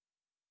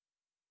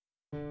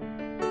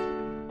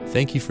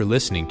Thank you for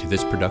listening to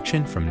this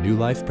production from New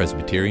Life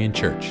Presbyterian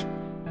Church.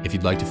 If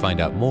you'd like to find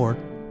out more,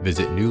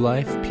 visit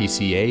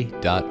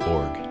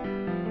newlifepca.org.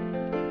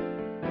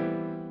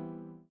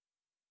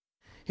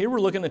 Here we're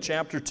looking at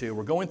chapter 2.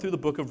 We're going through the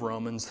book of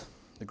Romans,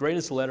 the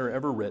greatest letter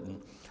ever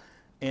written.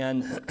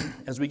 And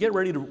as we get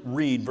ready to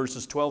read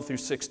verses 12 through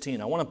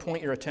 16, I want to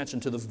point your attention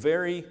to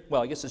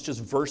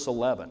verse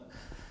 11.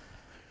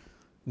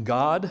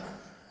 God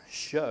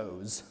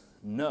shows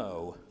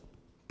no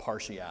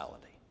partiality.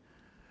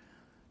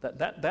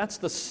 That's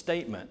the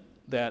statement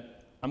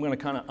that I'm going to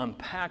kind of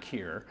unpack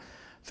here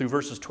through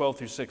verses 12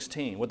 through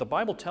 16. What the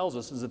Bible tells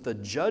us is that the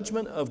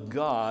judgment of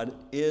God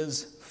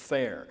is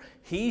fair.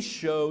 He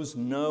shows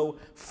no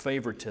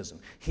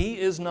favoritism. He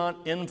is not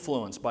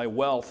influenced by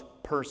wealth,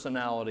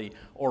 personality,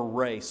 or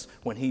race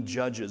when he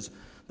judges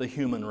the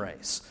human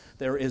race.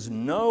 There is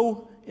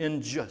no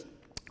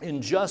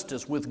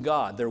injustice with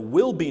God. There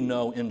will be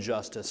no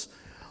injustice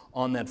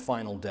on that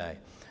final day.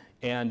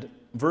 And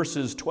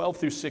verses 12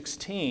 through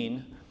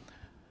 16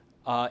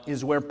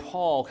 is where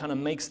Paul kind of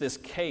makes this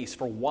case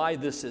for why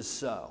this is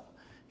so.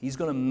 He's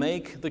going to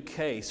make the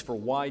case for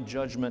why the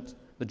judgment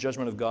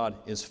of God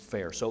is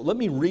fair. So let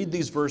me read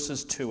these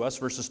verses to us,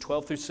 verses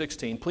 12 through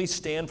 16. Please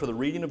stand for the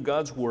reading of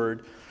God's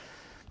Word.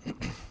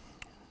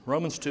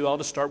 Romans 2, I'll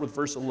just start with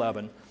verse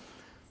 11,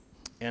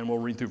 and we'll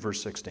read through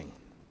verse 16.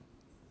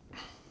 It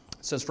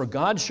says, "For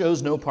God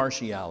shows no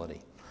partiality,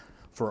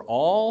 for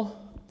all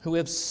who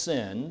have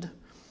sinned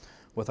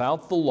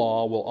without the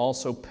law will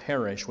also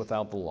perish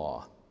without the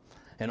law.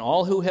 And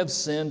all who have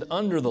sinned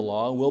under the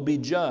law will be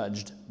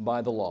judged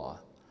by the law.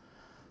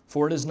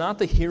 For it is not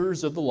the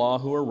hearers of the law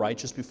who are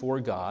righteous before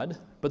God,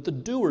 but the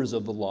doers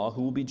of the law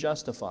who will be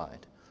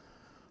justified.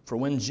 For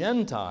when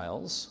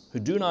Gentiles, who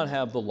do not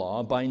have the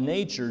law, by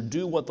nature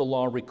do what the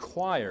law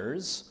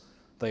requires,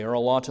 they are a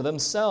law to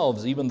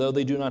themselves, even though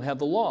they do not have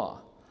the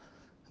law.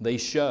 They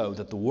show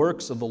that the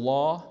work of the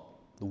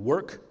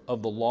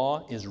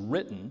law is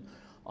written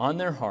on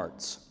their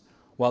hearts,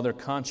 while their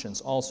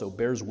conscience also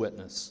bears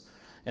witness,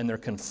 and their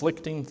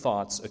conflicting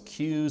thoughts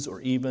accuse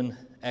or even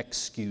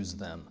excuse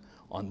them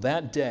on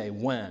that day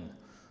when,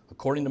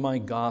 according to my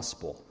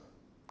gospel,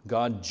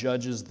 God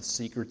judges the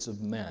secrets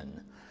of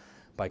men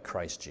by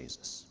Christ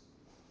Jesus."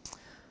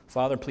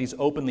 Father, please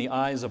open the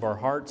eyes of our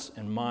hearts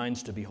and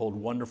minds to behold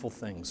wonderful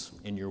things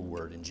in your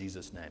word. In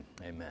Jesus' name,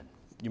 amen.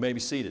 You may be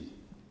seated.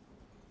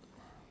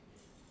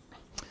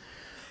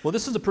 Well,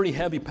 this is a pretty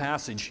heavy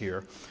passage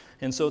here,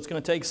 and so it's going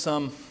to take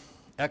some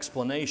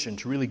explanation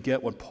to really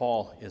get what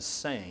Paul is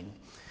saying.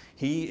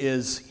 He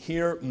is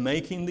here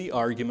making the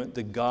argument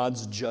that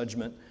God's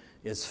judgment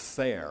is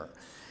fair.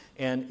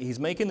 And he's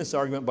making this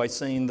argument by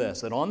saying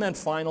this, that on that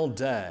final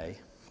day,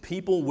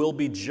 people will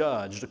be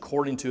judged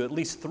according to at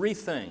least three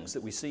things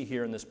that we see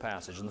here in this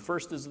passage. And the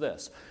first is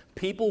this: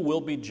 people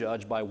will be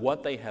judged by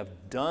what they have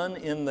done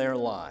in their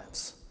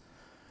lives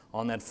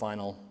on that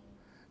final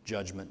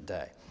judgment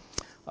day.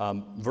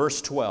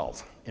 Verse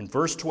 12. In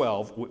verse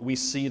 12, we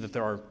see that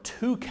there are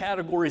two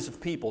categories of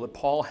people that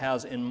Paul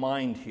has in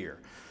mind here.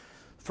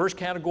 First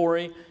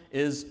category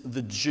is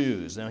the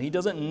Jews. Now, he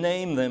doesn't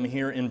name them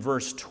here in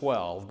verse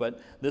 12, but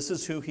this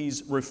is who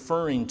he's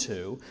referring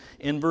to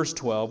in verse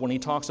 12 when he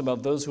talks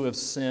about those who have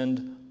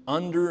sinned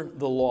under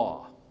the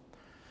law.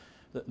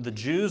 The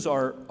Jews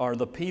are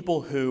the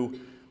people who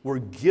were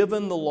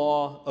given the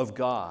law of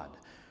God.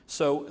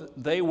 So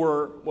they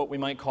were what we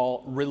might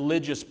call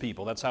religious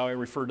people. That's how I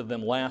referred to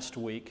them last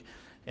week.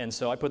 And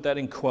so I put that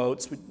in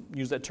quotes. We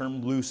use that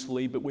term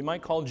loosely, but we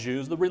might call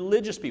Jews the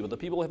religious people, the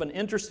people who have an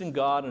interest in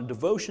God and a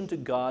devotion to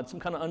God, some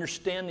kind of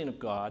understanding of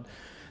God.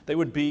 They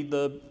would be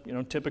the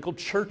typical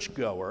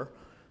churchgoer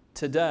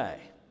today.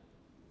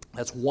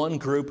 That's one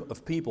group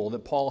of people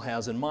that Paul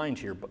has in mind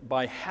here. But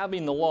by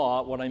having the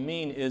law, what I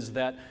mean is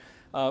that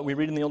we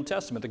read in the Old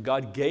Testament that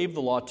God gave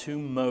the law to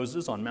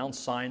Moses on Mount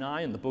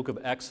Sinai in the book of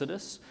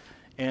Exodus,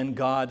 and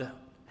God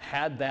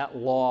had that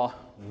law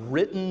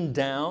written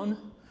down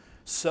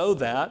so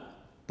that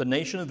the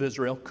nation of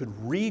Israel could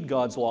read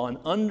God's law and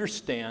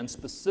understand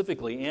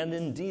specifically and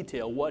in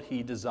detail what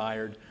he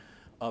desired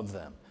of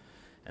them.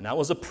 And that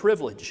was a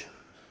privilege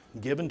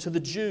given to the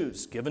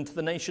Jews, given to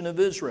the nation of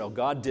Israel.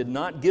 God did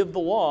not give the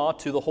law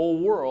to the whole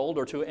world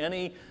or to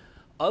any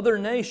other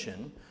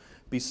nation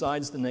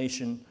besides the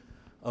nation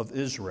of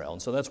Israel.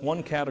 And so that's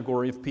one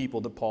category of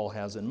people that Paul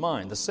has in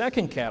mind. The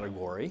second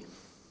category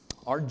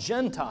are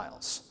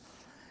Gentiles.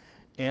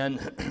 And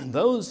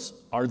those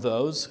are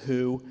those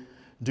who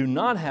do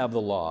not have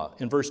the law.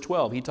 In verse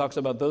 12, he talks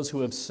about those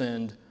who have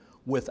sinned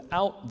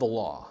without the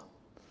law.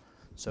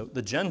 So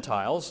the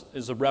Gentiles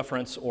is a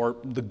reference, or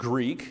the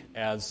Greek,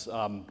 as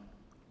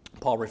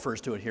Paul refers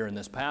to it here in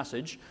this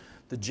passage.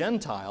 The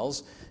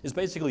Gentiles is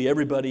basically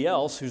everybody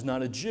else who's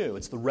not a Jew.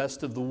 It's the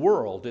rest of the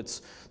world.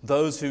 It's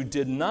those who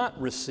did not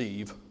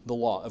receive the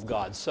law of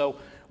God. So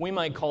we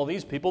might call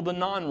these people the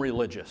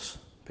non-religious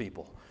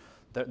people.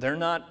 They're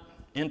not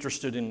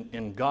interested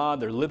in God.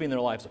 They're living their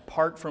lives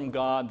apart from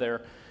God.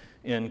 They're,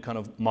 in kind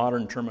of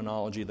modern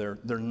terminology,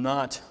 they're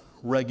not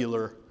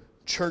regular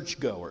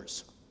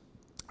churchgoers.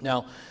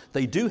 Now,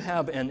 they do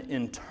have an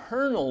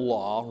internal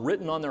law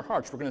written on their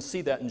hearts. We're going to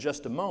see that in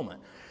just a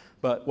moment.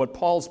 But what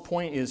Paul's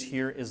point is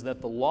here is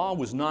that the law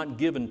was not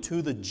given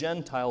to the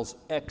Gentiles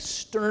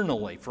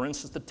externally. For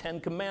instance, the Ten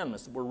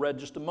Commandments that were read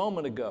just a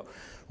moment ago,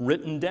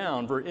 written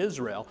down for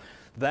Israel.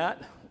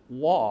 That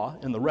law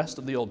and the rest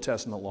of the Old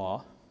Testament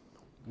law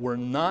were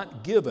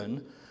not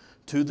given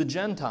to the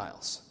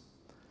Gentiles.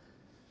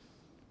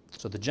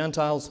 So the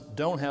Gentiles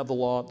don't have the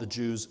law, the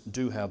Jews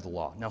do have the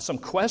law. Now some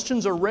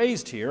questions are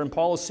raised here, and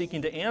Paul is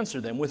seeking to answer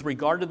them with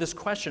regard to this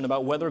question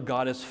about whether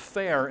God is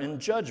fair in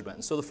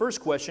judgment. So the first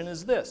question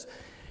is this: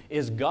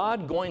 is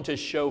God going to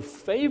show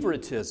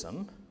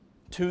favoritism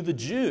to the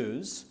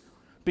Jews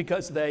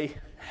because they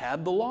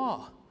had the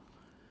law?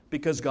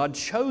 Because God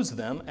chose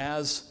them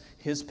as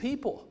His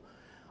people?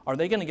 Are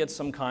they going to get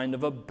some kind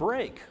of a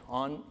break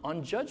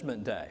on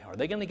Judgment Day? Are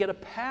they going to get a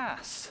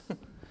pass?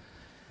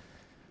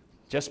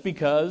 Just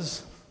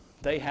because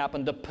they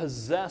happen to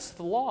possess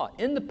the law.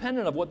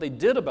 Independent of what they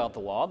did about the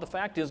law, the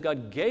fact is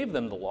God gave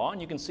them the law,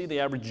 and you can see the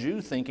average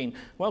Jew thinking,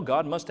 well,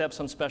 God must have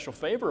some special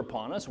favor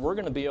upon us. We're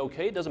going to be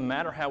okay. It doesn't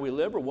matter how we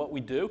live or what we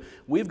do.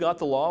 We've got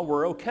the law.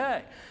 We're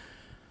okay.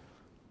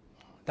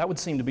 That would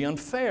seem to be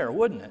unfair,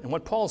 wouldn't it? And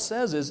what Paul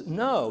says is,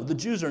 no, the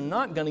Jews are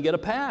not going to get a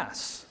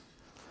pass.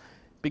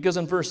 Because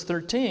in verse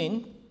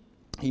 13,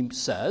 he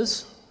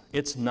says,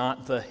 it's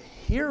not the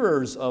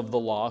hearers of the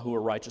law who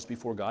are righteous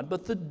before God,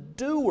 but the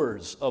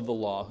doers of the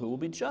law who will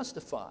be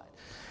justified.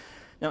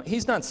 Now,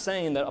 he's not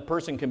saying that a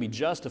person can be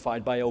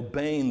justified by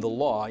obeying the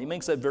law. He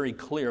makes that very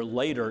clear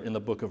later in the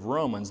book of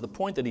Romans. The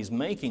point that he's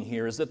making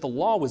here is that the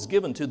law was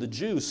given to the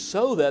Jews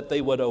so that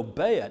they would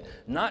obey it,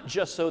 not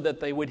just so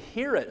that they would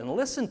hear it and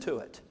listen to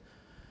it.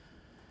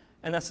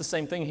 And that's the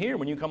same thing here.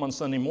 When you come on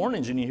Sunday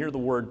mornings and you hear the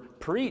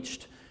word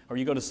preached, or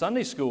you go to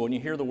Sunday school and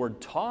you hear the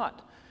word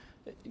taught,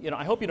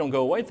 I hope you don't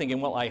go away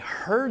thinking, well, I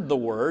heard the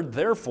word,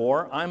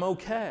 therefore I'm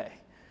okay.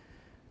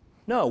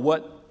 No,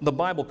 what the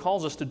Bible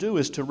calls us to do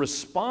is to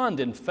respond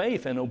in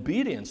faith and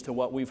obedience to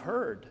what we've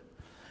heard.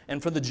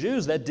 And for the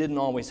Jews, that didn't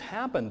always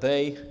happen.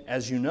 They,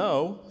 as you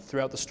know,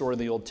 throughout the story of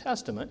the Old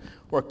Testament,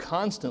 were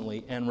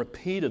constantly and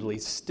repeatedly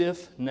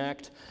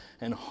stiff-necked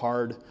and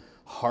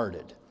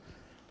hard-hearted.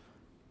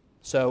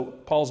 So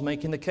Paul's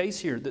making the case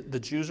here that the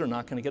Jews are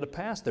not going to get a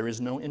pass. There is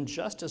no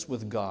injustice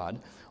with God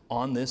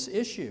on this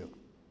issue.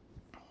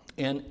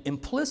 And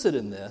implicit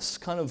in this,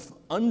 kind of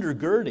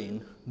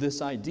undergirding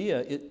this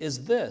idea,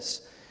 is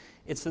this.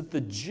 It's that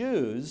the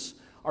Jews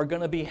are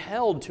going to be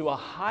held to a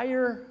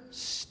higher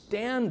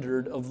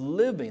standard of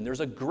living. There's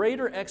a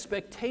greater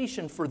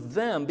expectation for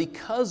them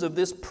because of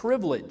this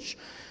privilege.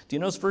 Do you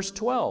notice verse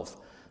 12?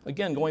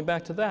 Again, going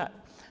back to that,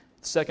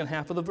 second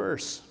half of the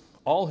verse.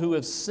 All who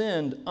have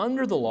sinned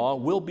under the law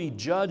will be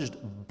judged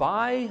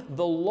by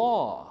the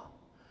law.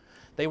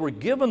 They were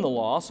given the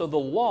law, so the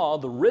law,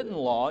 the written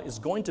law, is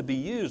going to be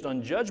used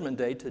on Judgment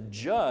Day to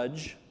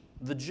judge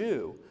the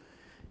Jew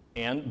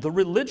and the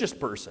religious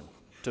person,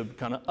 to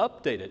kind of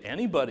update it.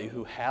 Anybody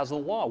who has a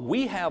law.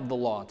 We have the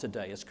law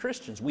today as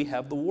Christians. We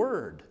have the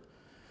Word.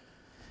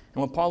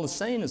 And what Paul is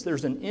saying is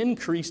there's an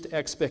increased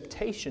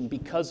expectation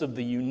because of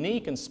the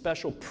unique and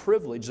special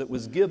privilege that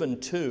was given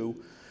to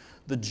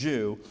the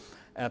Jew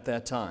at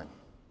that time.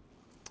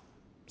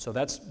 So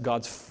that's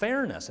God's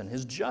fairness and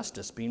His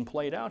justice being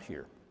played out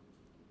here.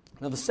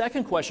 Now, the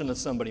second question that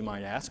somebody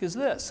might ask is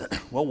this.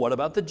 Well, what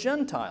about the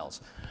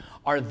Gentiles?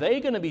 Are they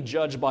going to be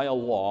judged by a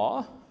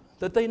law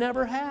that they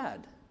never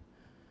had?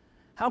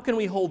 How can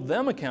we hold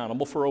them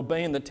accountable for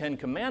obeying the Ten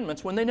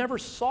Commandments when they never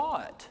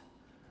saw it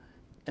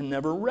and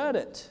never read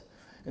it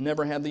and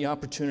never had the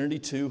opportunity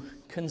to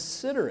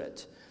consider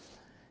it?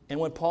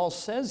 And what Paul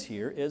says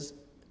here is,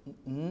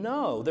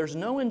 no, there's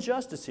no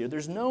injustice here.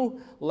 There's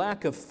no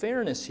lack of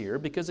fairness here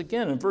because,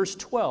 again, in verse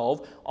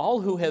 12, all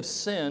who have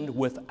sinned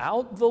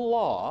without the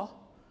law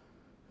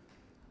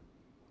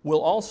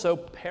will also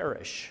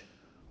perish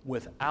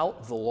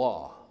without the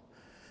law.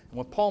 And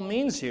what Paul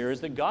means here is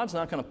that God's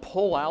not going to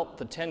pull out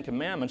the Ten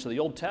Commandments of the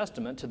Old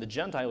Testament to the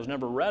Gentile who's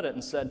never read it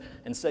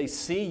and say,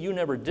 see, you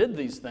never did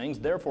these things,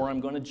 therefore I'm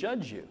going to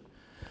judge you.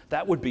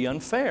 That would be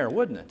unfair,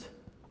 wouldn't it?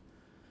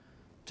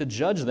 To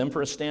judge them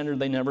for a standard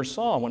they never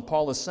saw. What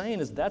Paul is saying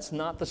is that's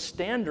not the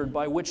standard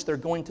by which they're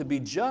going to be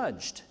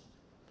judged.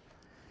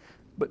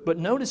 But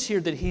notice here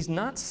that he's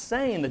not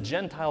saying the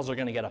Gentiles are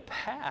going to get a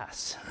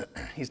pass.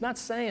 He's not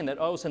saying that,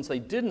 since they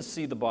didn't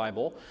see the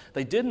Bible,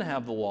 they didn't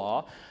have the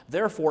law,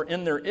 therefore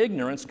in their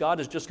ignorance God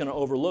is just going to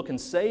overlook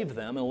and save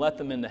them and let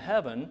them into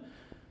heaven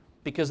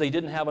because they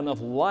didn't have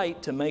enough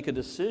light to make a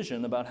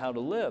decision about how to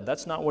live.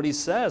 That's not what he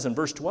says. In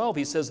verse 12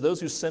 he says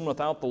those who sin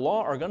without the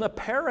law are going to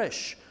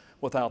perish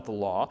without the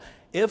law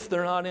if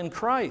they're not in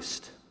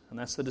Christ. And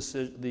that's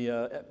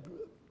the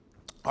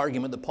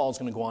argument that Paul's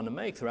going to go on to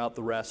make throughout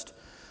the rest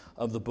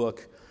of the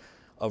book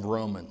of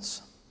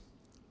Romans.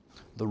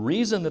 The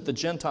reason that the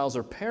Gentiles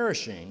are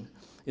perishing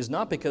is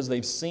not because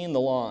they've seen the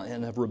law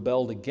and have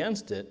rebelled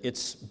against it.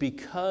 It's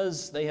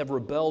because they have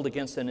rebelled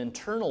against an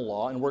internal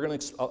law, and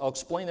I'll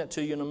explain that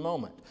to you in a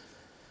moment.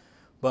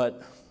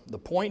 But the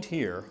point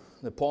here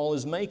that Paul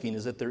is making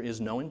is that there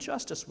is no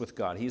injustice with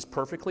God. He's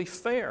perfectly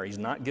fair. He's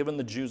not given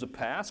the Jews a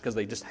pass because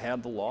they just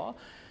had the law.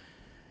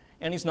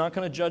 And he's not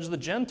going to judge the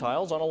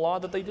Gentiles on a law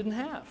that they didn't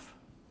have.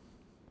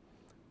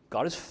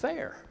 God is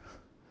fair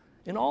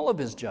in all of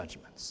his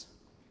judgments.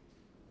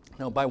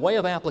 Now, by way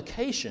of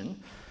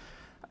application,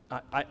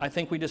 I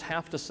think we just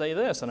have to say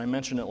this, and I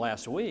mentioned it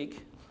last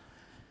week,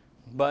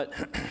 but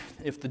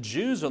if the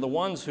Jews are the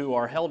ones who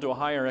are held to a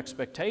higher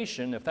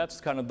expectation, if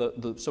that's kind of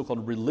the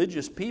so-called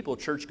religious people,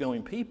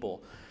 church-going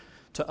people,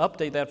 to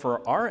update that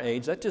for our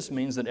age, that just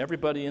means that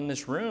everybody in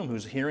this room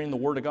who's hearing the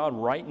Word of God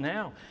right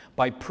now,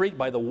 by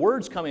the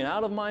words coming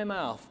out of my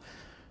mouth,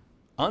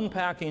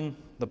 unpacking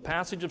the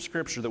passage of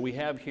Scripture that we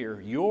have here,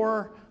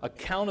 your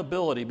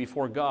accountability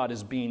before God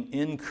is being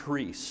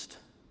increased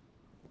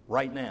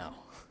right now.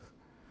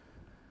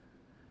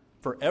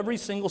 For every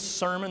single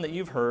sermon that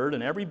you've heard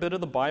and every bit of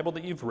the Bible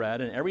that you've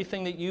read and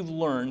everything that you've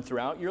learned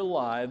throughout your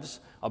lives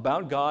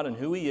about God and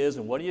who He is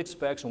and what He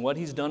expects and what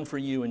He's done for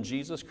you in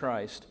Jesus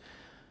Christ,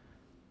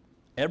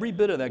 every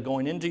bit of that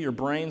going into your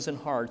brains and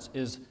hearts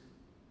is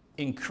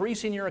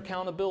increasing your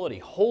accountability,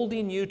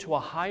 holding you to a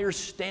higher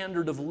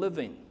standard of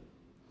living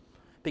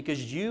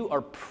because you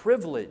are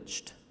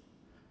privileged.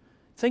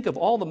 Think of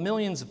all the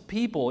millions of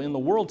people in the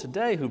world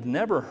today who've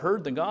never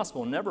heard the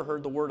gospel, never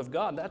heard the Word of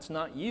God. That's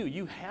not you.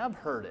 You have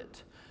heard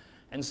it.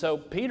 And so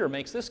Peter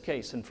makes this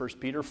case in 1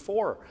 Peter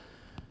 4.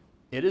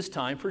 It is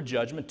time for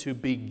judgment to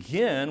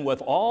begin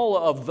with all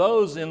of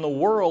those in the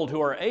world who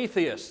are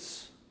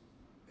atheists.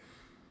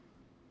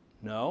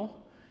 No,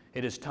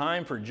 it is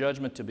time for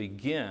judgment to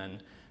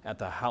begin at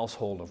the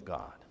household of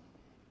God.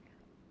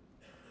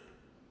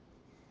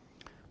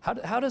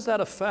 How does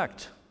that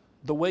affect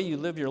the way you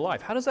live your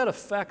life? How does that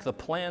affect the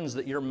plans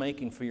that you're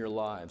making for your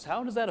lives?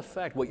 How does that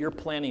affect what you're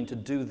planning to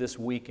do this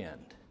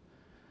weekend,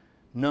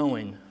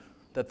 knowing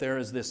that there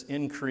is this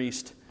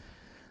increased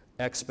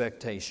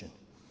expectation?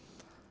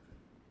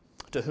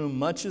 To whom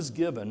much is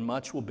given,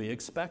 much will be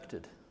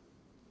expected,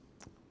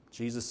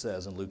 Jesus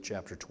says in Luke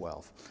chapter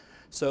 12.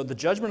 So the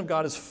judgment of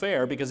God is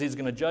fair because He's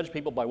going to judge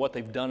people by what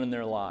they've done in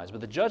their lives.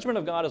 But the judgment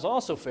of God is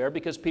also fair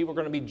because people are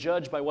going to be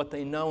judged by what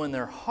they know in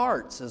their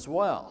hearts as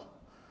well.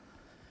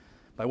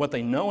 By what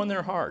they know in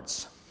their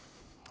hearts.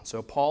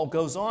 So Paul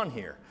goes on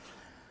here.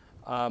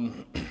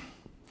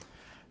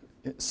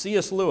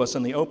 C.S. Lewis,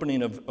 in the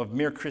opening of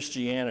Mere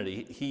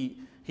Christianity,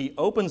 he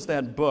opens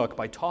that book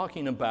by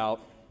talking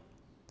about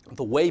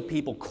the way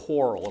people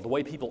quarrel, or the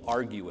way people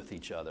argue with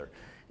each other.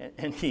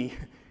 And he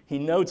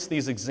notes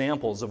these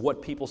examples of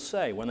what people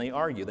say when they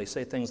argue. They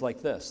say things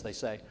like this. They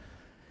say,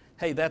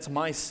 "Hey, that's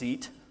my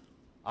seat.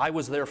 I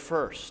was there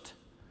first."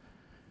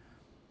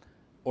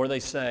 Or they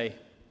say,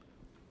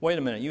 "Wait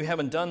a minute, you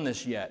haven't done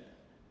this yet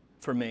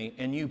for me,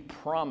 and you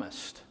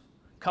promised.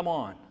 Come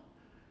on,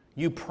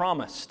 you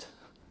promised."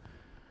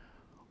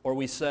 Or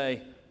we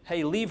say,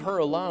 "Hey, leave her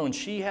alone.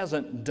 She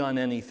hasn't done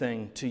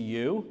anything to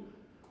you.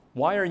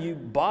 Why are you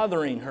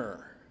bothering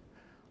her?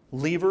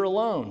 Leave her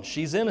alone.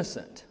 She's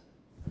innocent."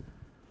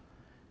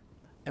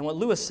 And what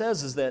Lewis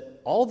says is that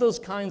all those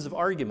kinds of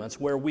arguments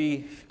where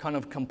we kind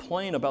of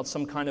complain about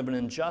some kind of an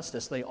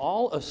injustice, they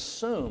all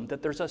assume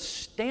that there's a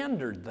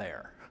standard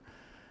there.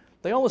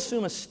 They all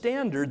assume a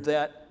standard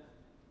that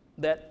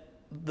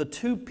the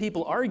two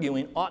people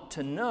arguing ought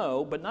to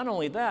know, but not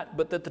only that,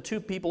 but that the two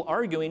people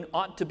arguing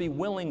ought to be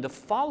willing to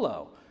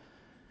follow.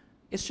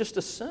 It's just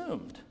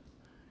assumed.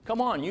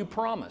 Come on, you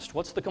promised.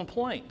 What's the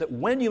complaint? That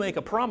when you make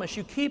a promise,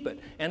 you keep it.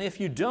 And if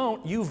you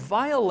don't, you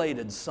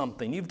violated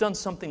something. You've done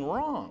something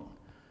wrong.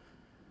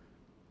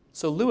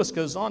 So Lewis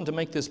goes on to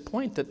make this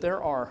point that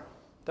there are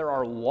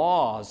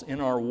laws in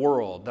our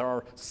world. There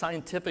are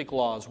scientific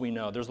laws we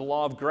know. There's the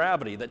law of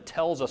gravity that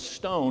tells a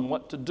stone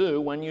what to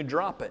do when you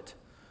drop it.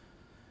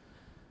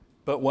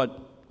 But what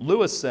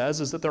Lewis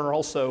says is that there are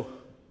also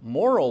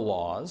moral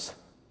laws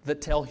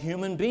that tell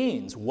human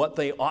beings what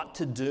they ought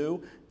to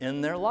do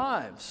in their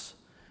lives,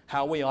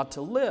 how we ought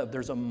to live.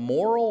 There's a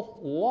moral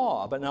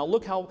law. But now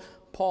look how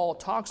Paul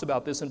talks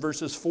about this in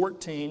verses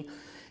 14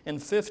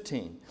 and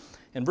 15.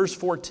 In verse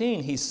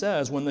 14, he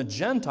says, when the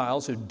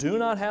Gentiles who do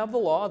not have the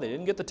law, they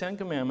didn't get the Ten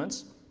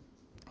Commandments,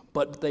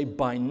 but they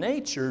by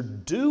nature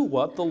do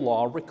what the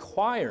law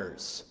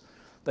requires.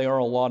 They are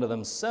a law to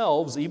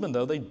themselves, even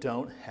though they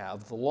don't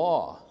have the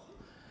law.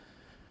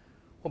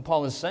 What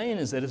Paul is saying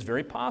is that it's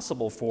very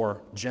possible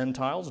for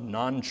Gentiles,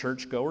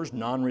 non-churchgoers,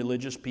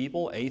 non-religious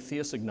people,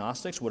 atheists,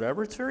 agnostics,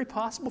 whatever, it's very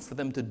possible for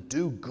them to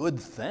do good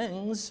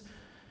things.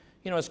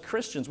 You know, as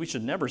Christians, we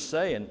should never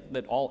say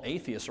that all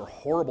atheists are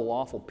horrible,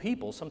 awful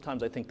people.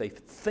 Sometimes I think they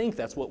think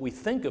that's what we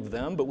think of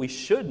them, but we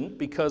shouldn't,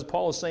 because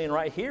Paul is saying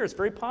right here it's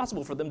very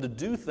possible for them to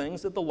do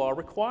things that the law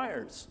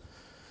requires.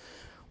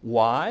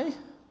 Why?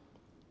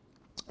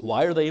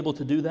 Why are they able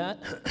to do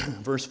that?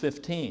 Verse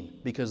 15,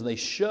 because they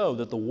show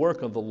that the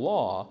work of the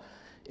law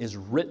is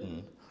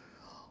written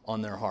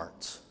on their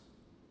hearts.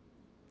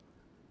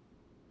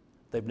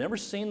 They've never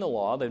seen the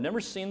law, they've never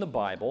seen the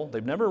Bible,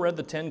 they've never read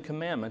the Ten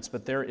Commandments,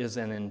 but there is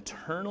an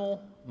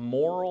internal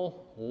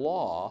moral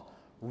law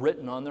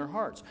written on their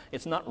hearts.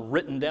 It's not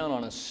written down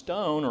on a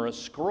stone or a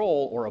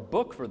scroll or a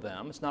book for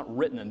them. It's not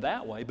written in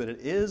that way, but it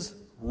is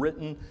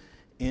written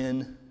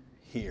in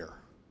here.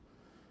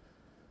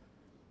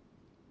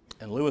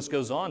 And Lewis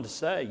goes on to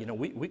say,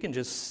 we can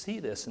just see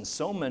this in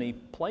so many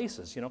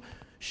places.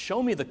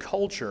 Show me the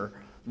culture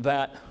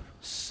that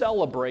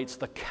celebrates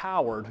the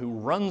coward who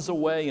runs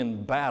away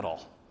in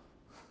battle.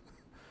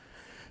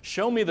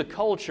 Show me the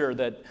culture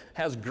that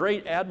has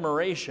great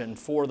admiration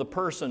for the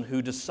person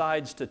who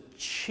decides to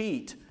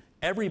cheat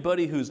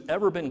everybody who's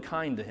ever been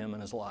kind to him in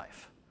his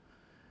life.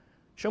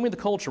 Show me the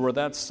culture where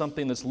that's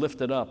something that's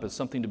lifted up as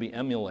something to be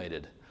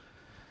emulated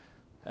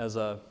as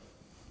an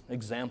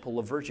example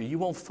of virtue. You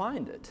won't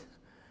find it.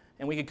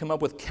 And we could come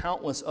up with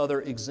countless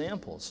other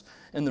examples.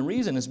 And the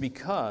reason is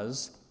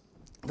because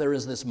there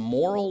is this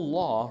moral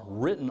law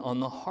written on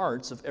the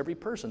hearts of every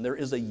person. There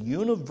is a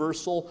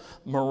universal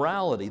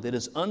morality that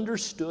is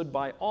understood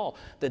by all,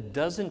 that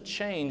doesn't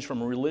change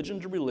from religion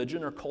to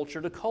religion or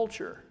culture to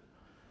culture.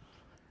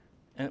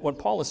 And what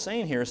Paul is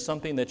saying here is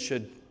something that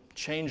should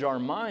change our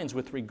minds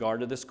with regard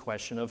to this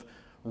question of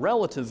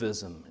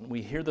relativism. And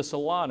we hear this a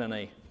lot in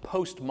a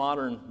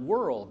postmodern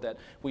world, that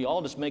we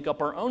all just make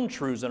up our own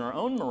truths and our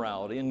own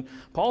morality. And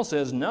Paul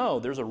says, no,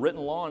 there's a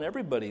written law in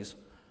everybody's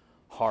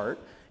heart,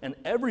 and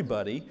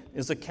everybody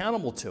is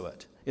accountable to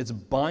it. It's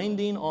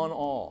binding on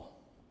all.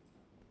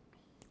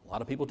 A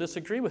lot of people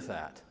disagree with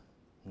that.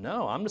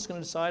 No, I'm just going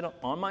to decide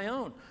on my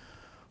own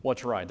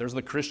what's right. There's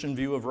the Christian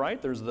view of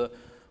right. There's the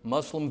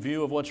Muslim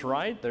view of what's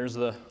right. There's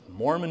the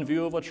Mormon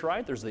view of what's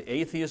right. There's the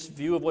atheist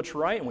view of what's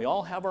right. And we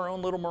all have our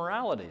own little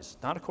moralities,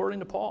 not according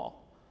to Paul.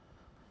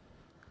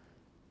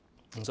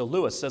 And so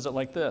Lewis says it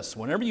like this: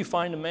 whenever you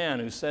find a man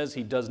who says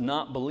he does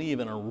not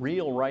believe in a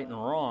real right and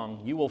wrong,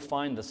 you will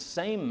find the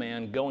same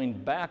man going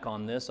back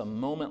on this a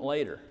moment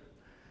later.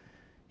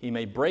 He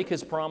may break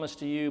his promise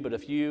to you, but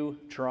if you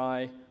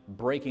try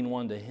breaking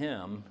one to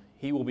him,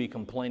 he will be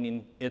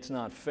complaining it's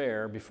not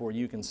fair before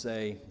you can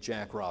say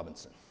Jack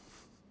Robinson.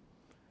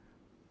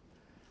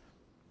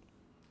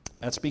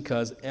 That's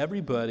because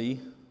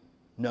everybody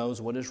knows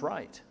what is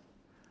right.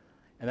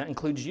 And that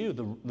includes you.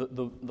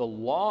 The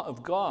law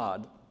of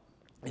God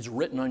is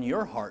written on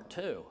your heart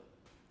too.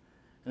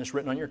 And it's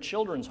written on your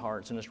children's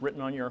hearts, and it's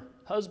written on your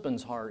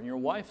husband's heart and your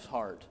wife's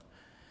heart.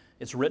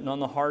 It's written on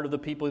the heart of the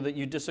people that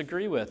you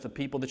disagree with, the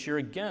people that you're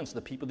against,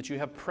 the people that you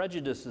have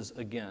prejudices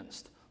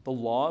against. The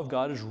law of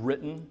God is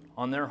written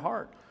on their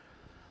heart.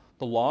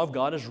 The law of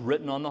God is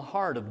written on the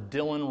heart of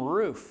Dylan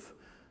Roof,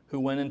 who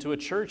went into a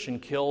church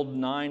and killed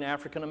 9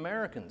 African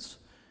Americans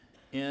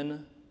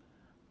in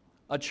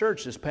a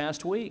church this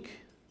past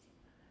week.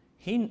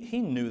 He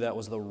knew that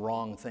was the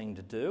wrong thing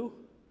to do,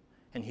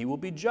 and he will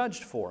be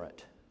judged for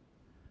it.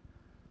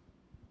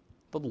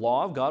 The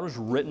law of God was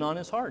written on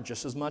his heart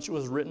just as much as it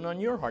was written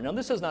on your heart. Now,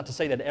 this is not to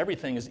say that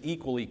everything is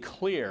equally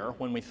clear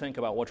when we think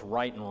about what's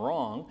right and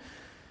wrong.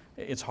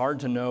 It's hard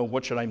to know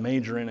what should I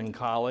major in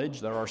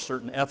college. There are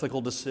certain ethical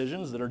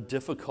decisions that are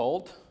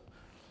difficult.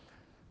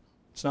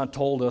 It's not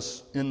told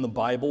us in the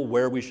Bible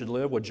where we should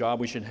live, what job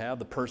we should have,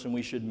 the person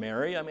we should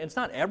marry. I mean, it's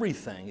not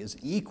everything is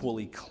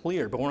equally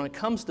clear. But when it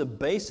comes to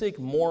basic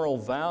moral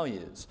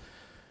values,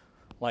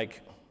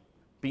 like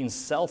being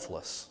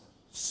selfless,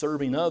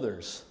 serving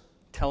others,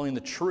 telling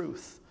the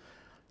truth,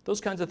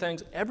 those kinds of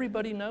things,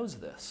 everybody knows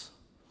this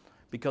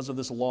because of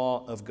this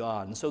law of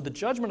God. And so the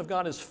judgment of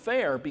God is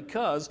fair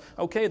because,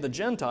 okay, the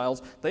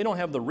Gentiles, they don't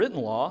have the written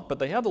law, but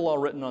they have the law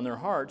written on their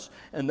hearts,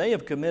 and they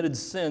have committed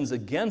sins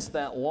against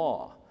that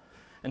law.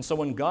 And so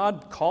when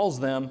God calls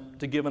them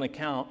to give an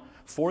account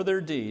for their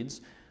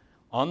deeds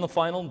on the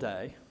final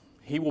day,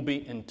 He will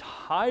be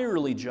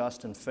entirely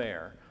just and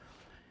fair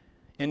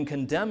in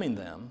condemning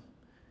them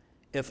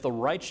if the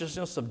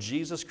righteousness of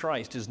Jesus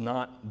Christ is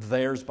not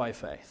theirs by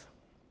faith.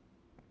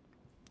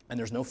 And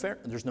there's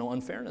no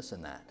unfairness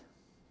in that.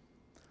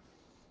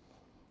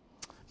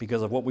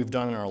 Because of what we've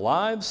done in our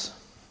lives,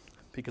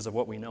 because of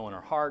what we know in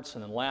our hearts,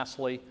 and then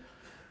lastly,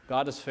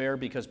 God is fair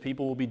because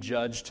people will be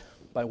judged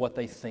by what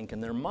they think in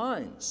their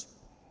minds.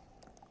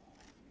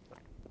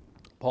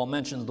 Paul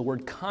mentions the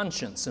word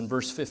conscience in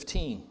verse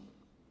 15.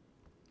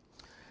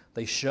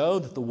 They show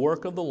that the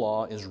work of the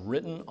law is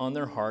written on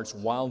their hearts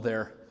while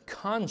their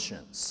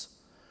conscience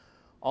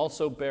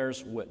also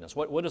bears witness.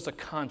 What is a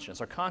conscience?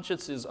 Our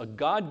conscience is a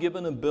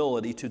God-given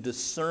ability to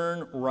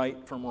discern right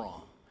from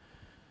wrong.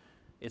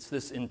 It's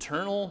this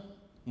internal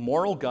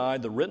moral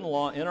guide, the written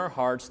law in our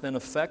hearts, then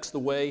affects the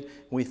way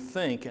we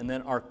think, and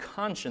then our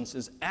conscience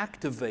is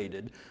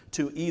activated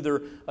to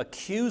either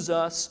accuse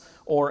us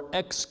or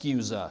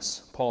excuse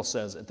us, Paul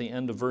says at the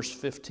end of verse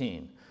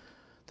 15.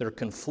 There are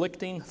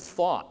conflicting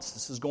thoughts.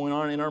 This is going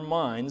on in our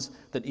minds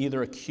that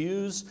either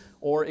accuse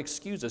or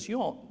excuse us.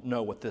 You all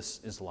know what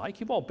this is like.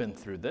 You've all been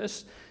through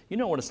this. You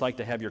know what it's like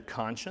to have your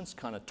conscience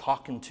kind of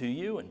talking to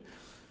you and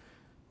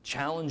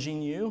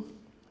challenging you,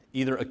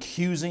 either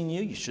accusing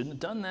you, you shouldn't have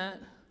done that,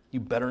 you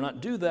better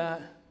not do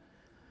that,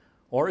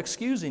 or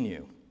excusing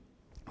you.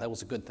 That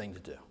was a good thing to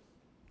do.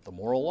 The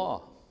moral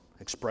law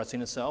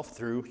expressing itself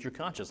through your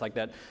conscience. Like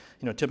that,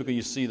 typically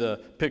you see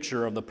the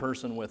picture of the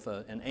person with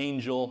an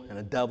angel and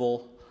a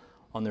devil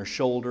on their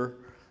shoulder,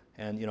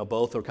 and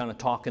both are kind of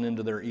talking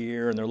into their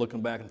ear, and they're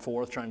looking back and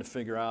forth trying to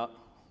figure out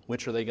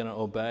which are they going to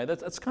obey.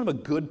 That's kind of a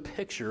good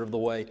picture of the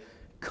way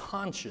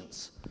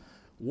conscience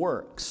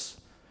works.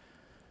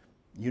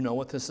 You know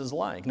what this is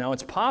like. Now,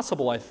 it's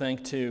possible, I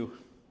think, to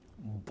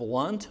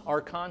blunt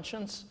our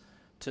conscience,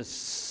 to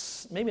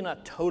maybe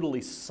not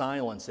totally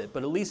silence it,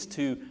 but at least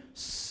to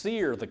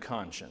sear the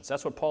conscience.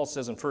 That's what Paul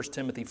says in 1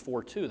 Timothy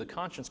 4:2. The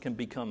conscience can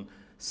become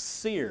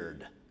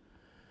seared.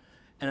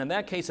 And in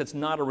that case, it's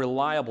not a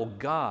reliable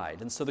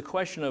guide. And so the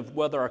question of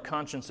whether our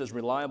conscience is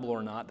reliable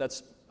or not,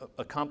 that's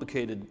a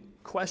complicated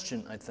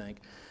question, I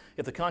think.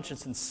 If the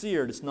conscience is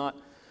seared, it's not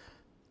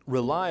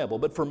reliable.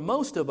 But for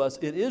most of us,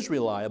 it is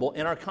reliable,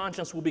 and our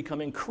conscience will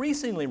become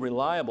increasingly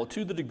reliable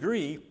to the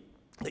degree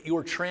that you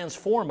are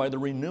transformed by the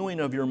renewing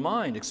of your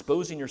mind,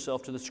 exposing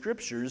yourself to the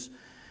Scriptures,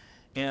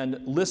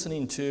 and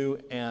listening to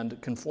and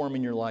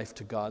conforming your life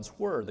to God's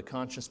Word. The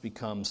conscience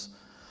becomes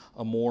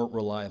a more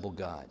reliable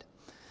guide.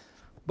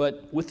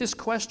 But with this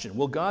question,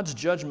 will God's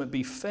judgment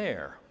be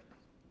fair?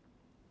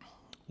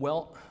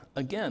 Well,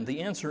 again,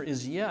 the answer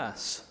is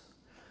yes,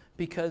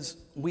 because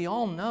we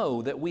all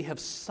know that we have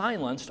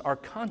silenced our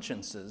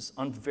consciences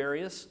on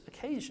various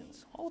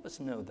occasions. All of us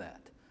know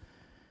that.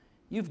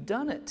 You've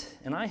done it,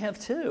 and I have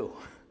too.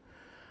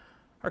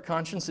 Our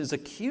conscience is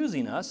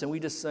accusing us, and we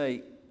just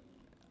say,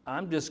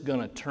 I'm just going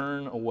to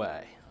turn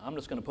away. I'm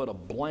just going to put a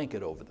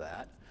blanket over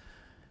that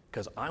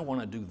because I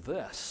want to do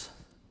this.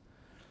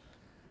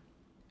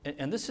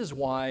 And this is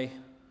why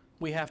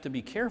we have to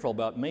be careful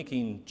about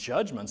making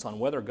judgments on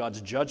whether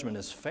God's judgment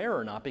is fair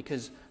or not,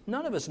 because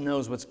none of us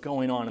knows what's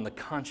going on in the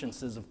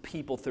consciences of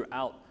people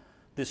throughout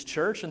this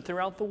church and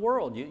throughout the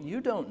world. You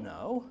don't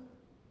know,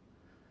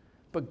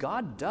 but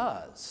God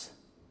does.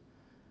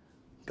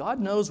 God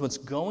knows what's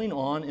going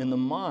on in the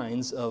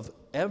minds of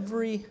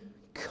every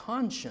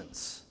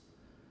conscience.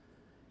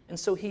 And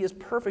so He is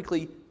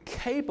perfectly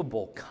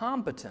capable,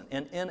 competent,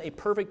 and in a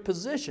perfect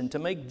position to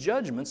make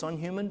judgments on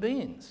human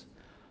beings.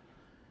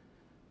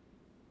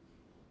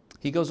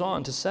 He goes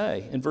on to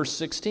say in verse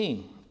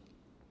 16,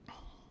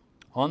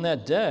 on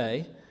that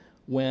day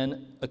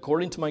when,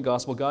 according to my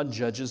gospel, God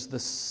judges the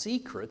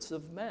secrets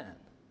of men.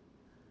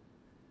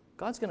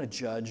 God's going to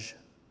judge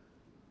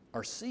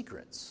our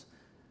secrets.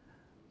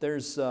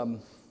 There's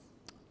that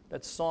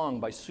song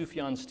by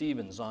Sufjan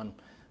Stevens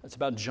it's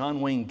about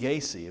John Wayne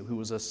Gacy, who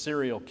was a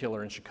serial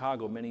killer in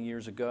Chicago many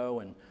years ago,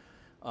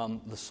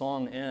 and the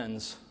song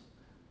ends,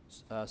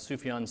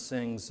 Sufjan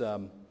sings,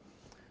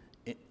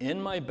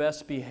 in my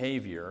best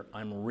behavior,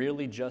 I'm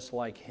really just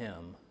like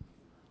him.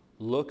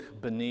 Look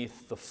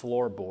beneath the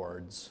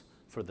floorboards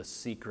for the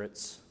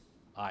secrets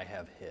I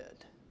have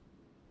hid.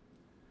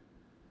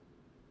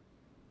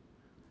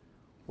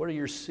 What are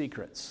your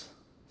secrets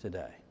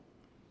today?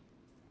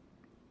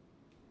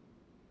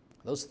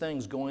 Those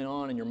things going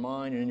on in your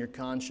mind and in your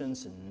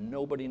conscience, and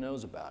nobody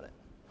knows about it.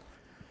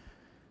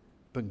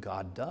 But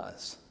God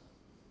does.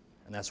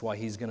 And that's why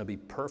He's going to be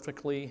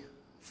perfectly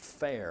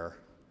fair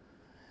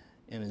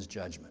in His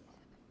judgment.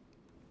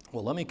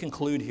 Well, let me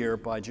conclude here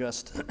by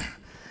just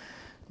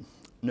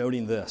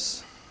noting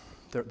this.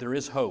 There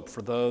is hope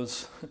for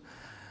those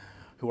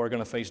who are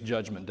going to face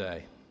Judgment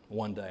Day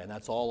one day, and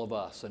that's all of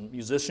us. And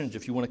musicians,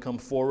 if you want to come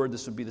forward,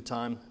 this would be the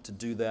time to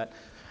do that.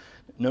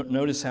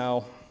 Notice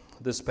how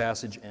this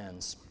passage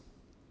ends.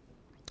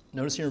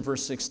 Notice here in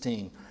verse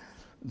 16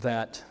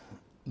 that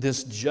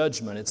this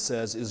judgment, it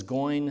says, is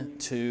going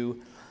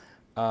to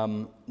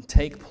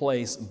take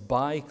place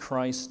by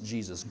Christ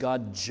Jesus.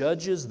 God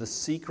judges the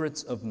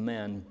secrets of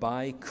men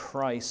by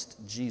Christ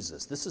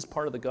Jesus. This is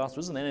part of the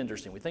gospel. Isn't that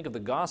interesting? We think of the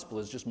gospel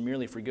as just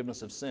merely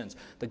forgiveness of sins.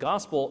 The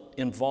gospel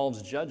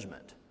involves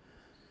judgment.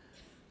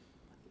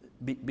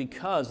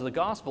 Because the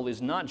gospel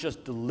is not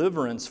just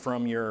deliverance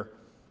from your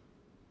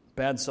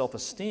bad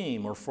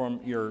self-esteem or from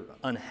your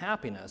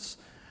unhappiness.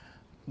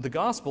 The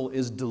gospel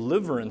is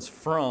deliverance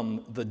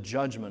from the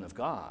judgment of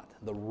God,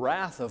 the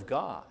wrath of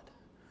God.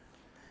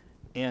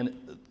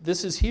 And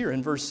this is here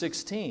in verse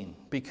 16,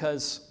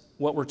 because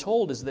what we're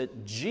told is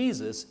that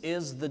Jesus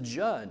is the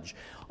judge.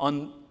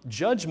 On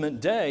Judgment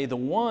Day, the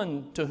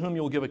one to whom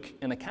you will give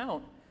an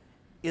account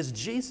is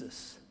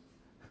Jesus.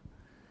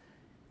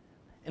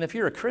 And if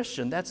you're a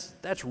Christian,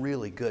 that's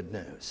really good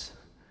news.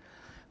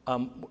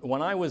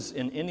 When I was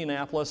in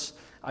Indianapolis,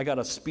 I got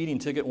a speeding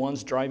ticket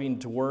once driving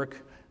to work,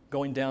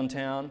 going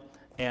downtown,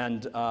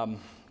 and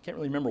can't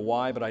really remember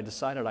why, but I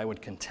decided I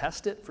would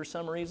contest it for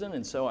some reason.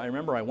 And so I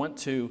remember I went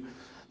to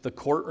the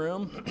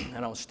courtroom,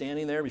 and I was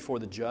standing there before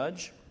the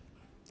judge,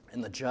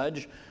 and the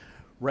judge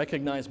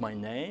recognized my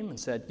name and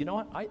said, you know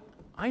what,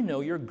 I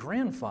know your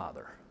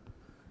grandfather.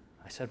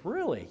 I said,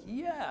 really?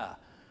 Yeah,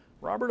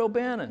 Robert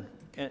O'Bannon.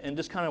 And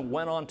just kind of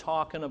went on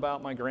talking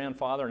about my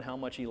grandfather and how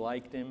much he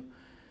liked him.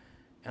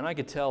 And I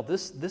could tell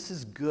this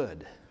is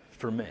good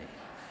for me.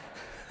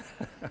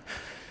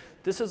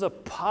 This is a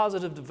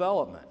positive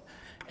development.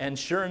 And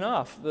sure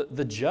enough,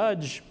 the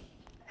judge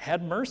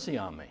had mercy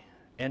on me.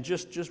 and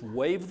just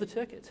waive the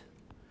ticket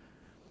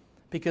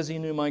because he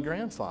knew my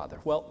grandfather.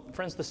 Well,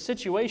 friends, the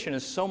situation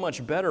is so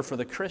much better for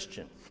the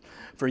Christian,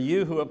 for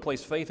you who have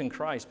placed faith in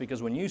Christ,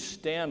 because when you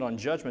stand on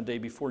Judgment Day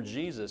before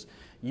Jesus,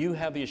 you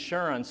have the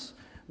assurance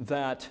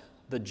that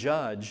the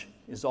judge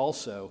is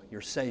also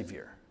your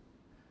Savior.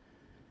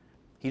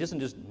 He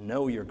doesn't just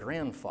know your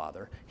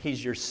grandfather.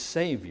 He's your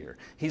Savior.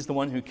 He's the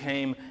one who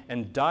came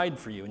and died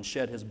for you and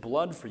shed His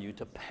blood for you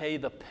to pay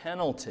the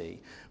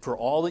penalty for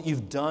all that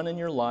you've done in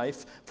your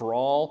life, for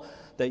all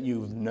that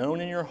you've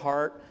known in your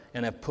heart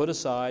and have put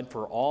aside,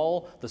 for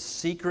all the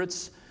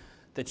secrets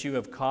that you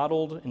have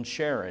coddled and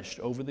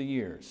cherished over the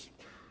years.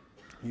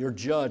 Your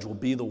judge will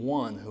be the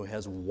one who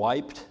has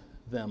wiped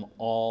them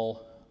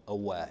all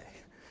away.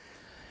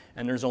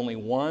 And there's only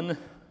one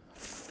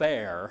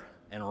fair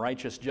and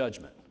righteous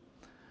judgment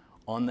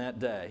on that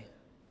day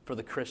for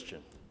the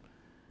Christian,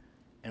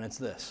 and it's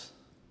this: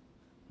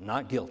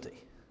 not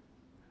guilty,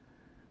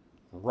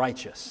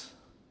 righteous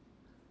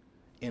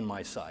in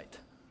my sight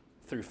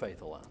through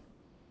faith alone.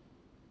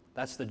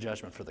 That's the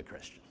judgment for the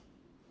Christian.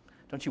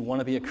 Don't you want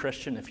to be a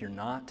Christian if you're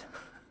not?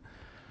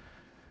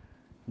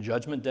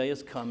 Judgment Day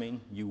is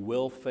coming. You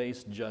will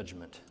face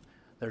judgment.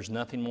 There's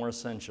nothing more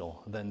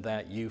essential than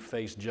that you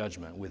face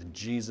judgment with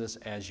Jesus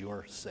as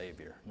your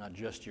Savior. Not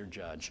just your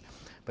judge,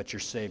 but your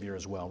Savior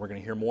as well. We're going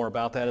to hear more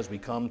about that as we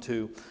come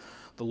to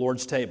the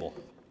Lord's table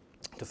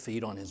to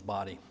feed on His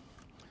body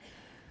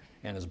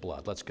and His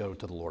blood. Let's go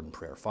to the Lord in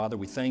prayer. Father,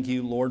 we thank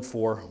You, Lord,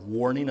 for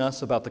warning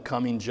us about the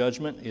coming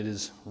judgment. It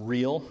is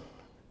real,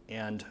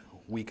 and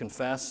we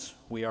confess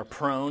we are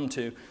prone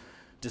to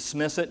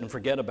dismiss it and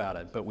forget about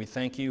it. But we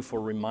thank You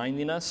for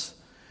reminding us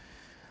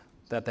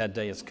that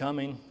day is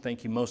coming.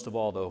 Thank You most of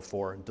all, though,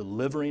 for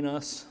delivering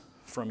us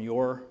from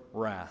Your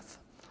wrath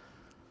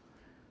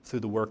through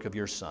the work of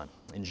Your Son.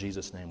 In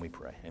Jesus' name we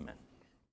pray. Amen.